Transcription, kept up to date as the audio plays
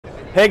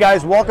Hey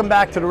guys, welcome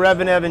back to the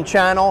REVan Evan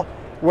channel.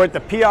 We're at the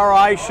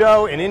PRI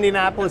show in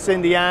Indianapolis,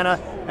 Indiana,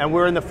 and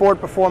we're in the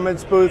Ford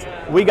Performance booth.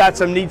 We got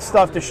some neat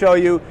stuff to show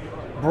you.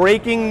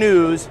 Breaking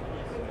news,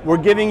 we're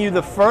giving you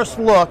the first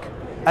look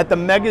at the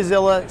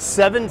Megazilla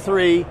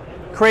 7.3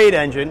 Crate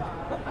engine.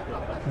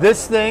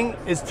 This thing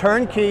is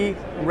turnkey,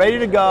 ready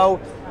to go,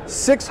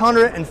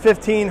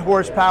 615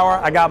 horsepower.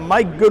 I got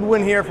Mike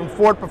Goodwin here from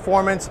Ford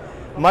Performance.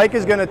 Mike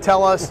is going to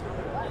tell us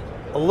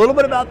a little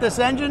bit about this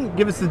engine,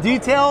 give us the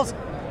details,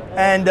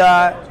 and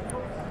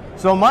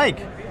so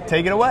Mike,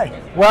 take it away.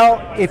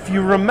 Well, if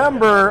you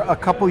remember a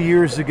couple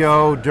years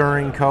ago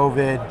during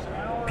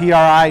COVID,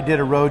 PRI did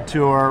a road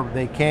tour.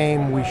 They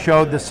came, we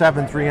showed the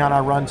 7.3 on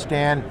our run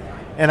stand,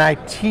 and I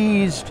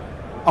teased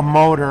a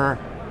motor,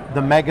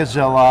 the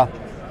Megazilla.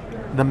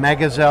 The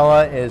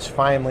Megazilla is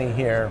finally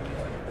here.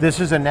 This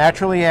is a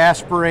naturally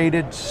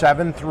aspirated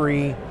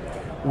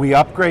 7.3. We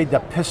upgrade the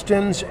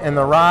pistons and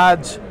the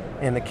rods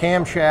and the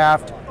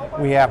camshaft.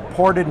 We have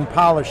ported and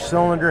polished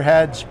cylinder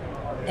heads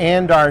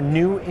and our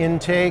new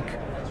intake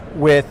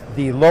with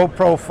the low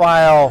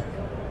profile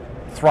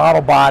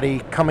throttle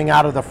body coming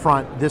out of the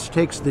front. This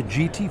takes the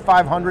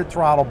GT500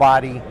 throttle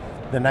body,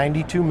 the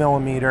 92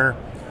 millimeter,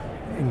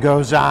 and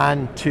goes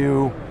on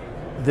to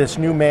this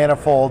new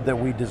manifold that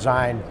we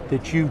designed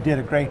that you did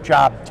a great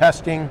job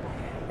testing,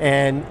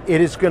 and it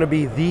is going to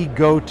be the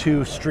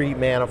go-to street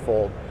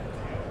manifold.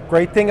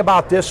 Great thing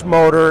about this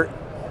motor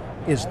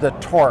is the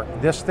torque.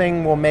 This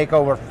thing will make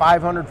over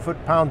 500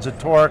 foot-pounds of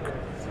torque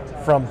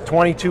from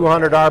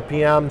 2,200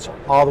 RPMs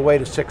all the way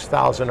to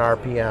 6,000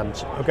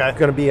 RPMs. Okay. It's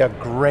going to be a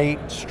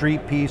great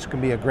street piece, going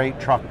to be a great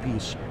truck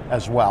piece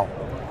as well.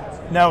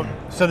 Now,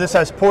 so this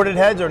has ported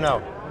heads or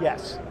no?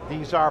 Yes,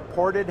 these are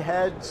ported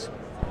heads,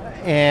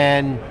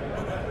 and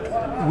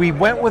we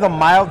went with a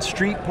mild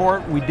street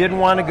port. We didn't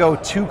want to go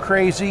too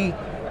crazy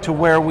to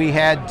where we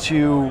had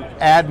to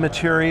add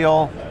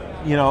material.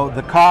 You know,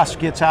 the cost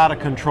gets out of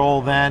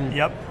control then.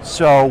 Yep.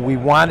 So we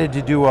wanted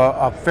to do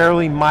a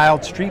fairly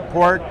mild street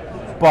port,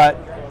 but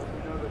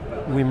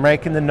we're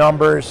making the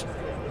numbers.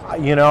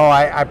 You know,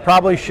 I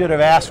probably should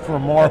have asked for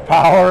more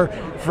power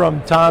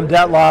from Tom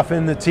Detloff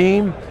and the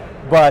team,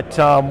 but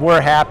we're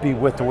happy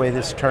with the way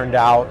this turned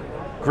out.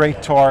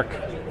 Great torque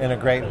and a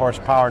great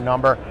horsepower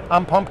number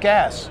on pump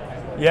gas.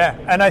 Yeah,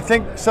 and I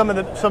think some of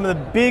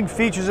the big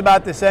features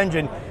about this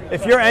engine,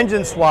 if you're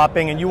engine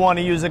swapping and you want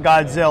to use a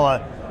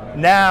Godzilla,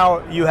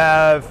 now you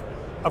have,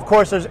 of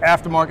course, there's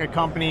aftermarket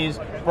companies.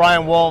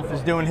 Brian Wolf is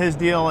doing his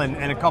deal, and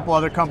a couple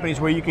other companies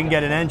where you can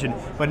get an engine.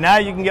 But now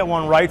you can get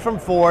one right from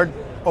Ford,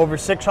 over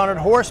 600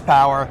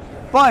 horsepower.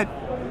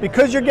 But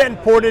because you're getting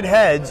ported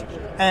heads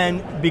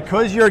and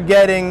because you're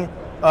getting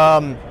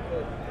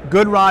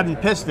good rod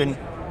and piston,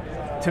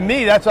 to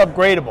me that's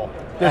upgradable.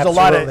 There's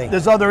Absolutely.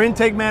 there's other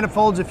intake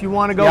manifolds if you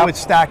want to go with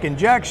stack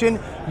injection.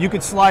 You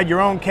could slide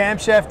your own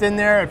camshaft in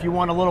there if you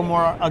want a little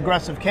more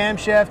aggressive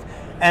camshaft.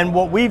 And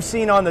what we've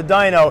seen on the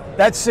dyno,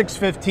 that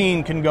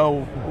 615 can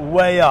go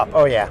way up.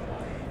 Oh yeah,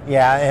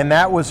 yeah, and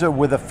that was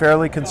with a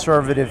fairly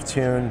conservative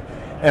tune.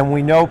 And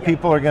we know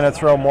people are going to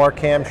throw more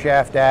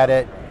camshaft at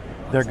it.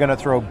 They're going to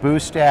throw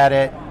boost at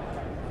it.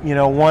 You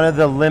know, one of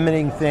the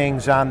limiting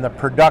things on the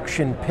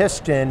production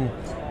piston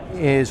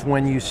is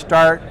when you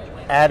start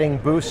adding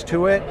boost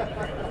to it,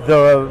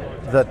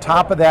 the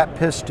top of that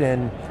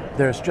piston,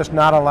 there's just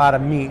not a lot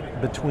of meat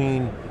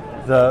between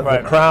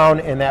the crown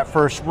and that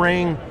first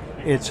ring.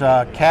 It's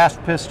a cast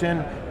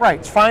piston. Right,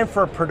 it's fine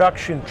for a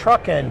production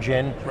truck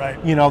engine,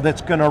 you know,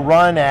 that's going to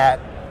run at,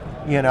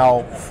 you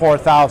know,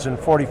 4,000,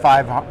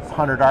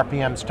 4,500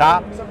 RPMs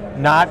top.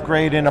 Not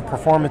great in a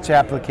performance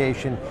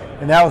application,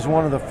 and that was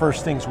one of the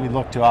first things we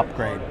looked to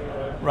upgrade.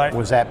 Right.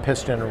 Was that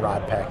piston and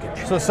rod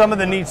package. So some of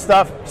the neat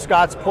stuff,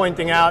 Scott's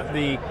pointing out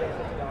the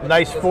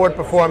nice Ford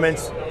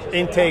Performance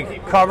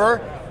intake cover,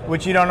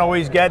 which you don't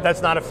always get.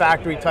 That's not a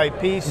factory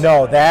type piece.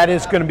 No, that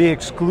is going to be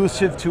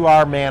exclusive to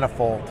our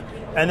manifold.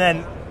 And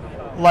then,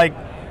 like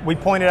we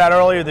pointed out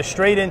earlier, the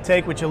straight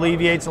intake, which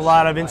alleviates a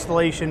lot of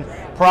installation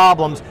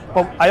problems.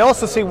 But I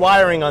also see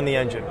wiring on the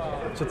engine.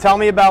 So tell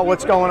me about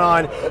what's going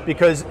on,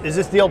 because is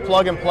this deal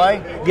plug and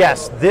play?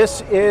 Yes,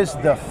 this is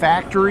the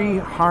factory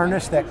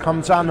harness that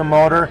comes on the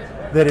motor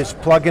that is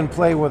plug and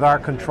play with our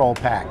control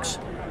packs.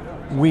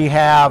 We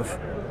have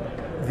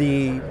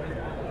the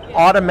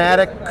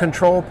automatic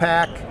control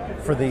pack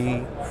for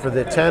the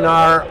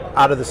 10R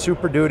out of the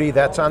Super Duty.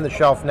 That's on the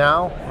shelf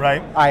now.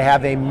 Right. I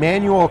have a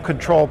manual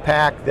control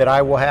pack that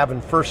I will have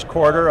in first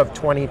quarter of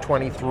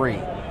 2023.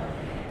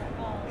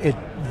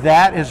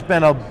 That has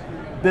been a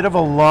bit of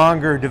a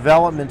longer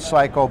development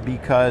cycle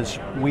because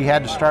we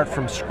had to start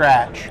from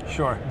scratch.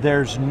 Sure.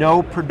 There's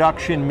no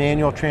production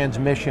manual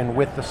transmission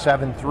with the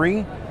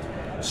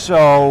 7.3,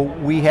 so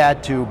we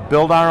had to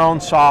build our own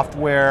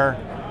software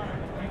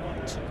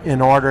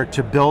in order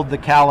to build the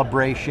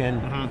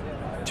calibration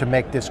to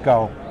make this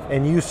go.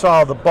 And you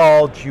saw the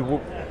bulge.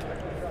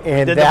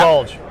 The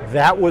bulge.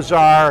 That was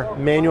our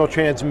manual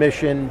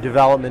transmission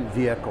development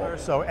vehicle.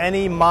 So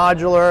any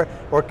modular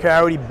or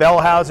Coyote bell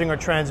housing or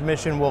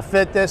transmission will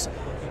fit this.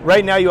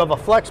 Right now you have a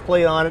flex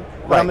plate on it.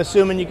 but I'm Right.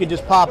 assuming you could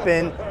just pop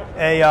in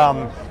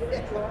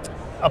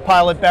a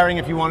pilot bearing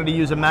if you wanted to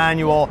use a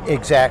manual.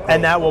 Exactly.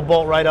 And that will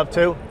bolt right up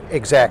too?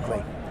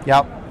 Exactly.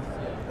 Yep.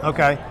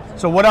 Okay.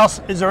 So what else,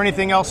 is there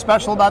anything else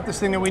special about this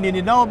thing that we need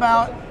to know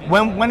about?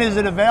 When is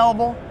it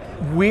available?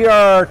 We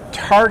are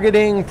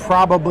targeting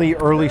probably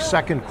early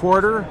second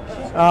quarter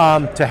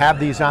to have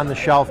these on the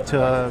shelf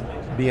to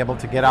be able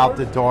to get out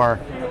the door.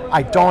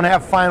 I don't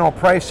have final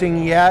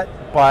pricing yet,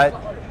 but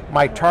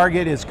my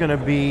target is going to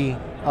be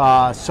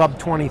sub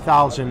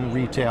 20,000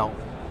 retail.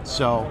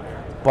 So,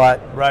 but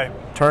Right.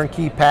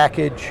 turnkey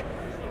package,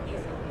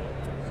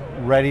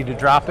 ready to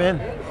drop in.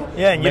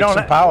 Yeah, and Make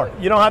some power.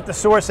 You don't have to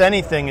source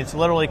anything. It's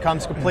literally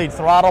comes complete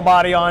throttle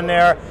body on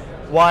there,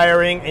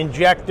 wiring,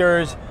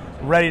 injectors,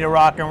 ready to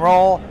rock and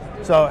roll.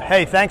 So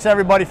hey, thanks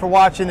everybody for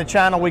watching the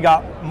channel. We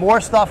got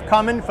more stuff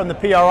coming from the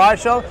PRI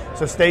show,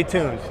 so stay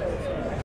tuned.